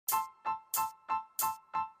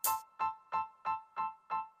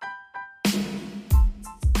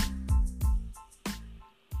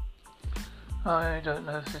I don't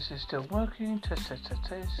know if this is still working. Test.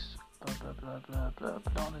 Blah, blah, blah, blah, blah.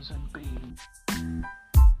 Bananas and beans.